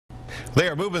They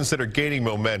are movements that are gaining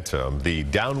momentum. The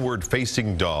downward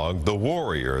facing dog, the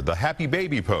warrior, the happy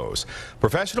baby pose.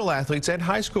 Professional athletes and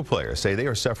high school players say they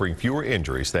are suffering fewer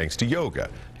injuries thanks to yoga.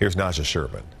 Here's Naja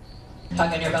Sherman.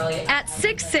 Tug on your belly. At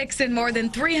 6'6" and more than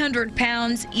 300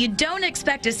 pounds, you don't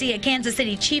expect to see a Kansas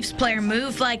City Chiefs player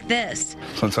move like this.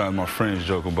 Sometimes my friends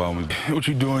joke about me. What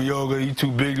you doing yoga? You too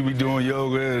big to be doing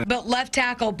yoga. But left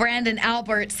tackle Branden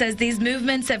Albert says these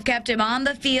movements have kept him on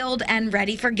the field and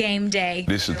ready for game day.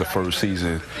 This is the first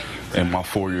season in my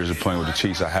 4 years of playing with the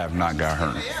Chiefs I have not got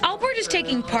hurt. Albert is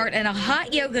taking part in a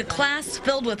hot yoga class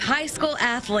filled with high school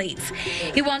athletes.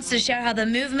 He wants to show how the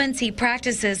movements he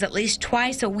practices at least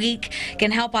twice a week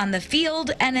can help on the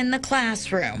field and in the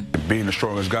classroom. Being the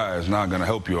strongest guy is not going to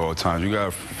help you all the time. You got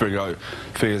to figure out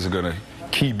things that are going to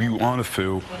keep you on the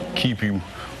field, keep you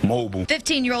mobile.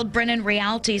 15-year-old Brennan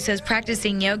Realty says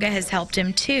practicing yoga has helped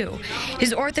him too.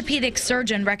 His orthopedic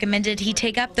surgeon recommended he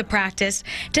take up the practice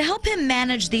to help him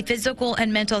manage the physical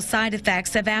and mental side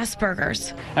effects of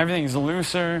Asperger's. Everything's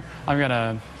looser. I've got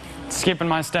a skip in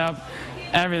my step.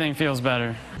 Everything feels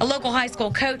better. A local high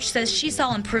school coach says she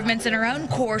saw improvements in her own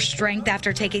core strength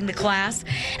after taking the class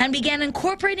and began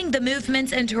incorporating the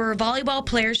movements into her volleyball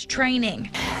players'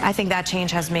 training. I think that change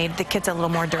has made the kids a little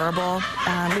more durable.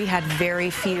 We had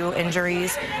very few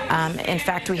injuries. In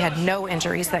fact, we had no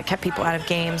injuries that kept people out of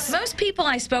games. Most people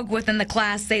I spoke with in the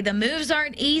class say the moves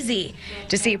aren't easy.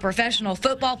 To see a professional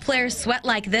football player sweat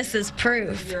like this is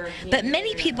proof. But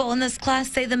many people in this class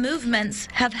say the movements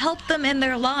have helped them in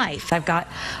their life. I've got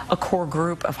a core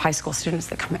group of high school students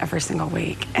that come every single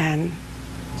week, and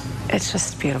it's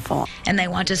just beautiful. And they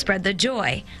want to spread the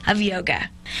joy of yoga.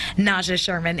 Naja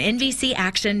Sherman, NBC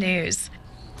Action News.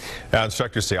 Now,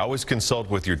 instructors say always consult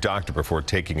with your doctor before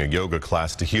taking a yoga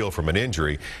class to heal from an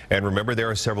injury. And remember, there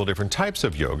are several different types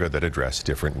of yoga that address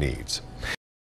different needs.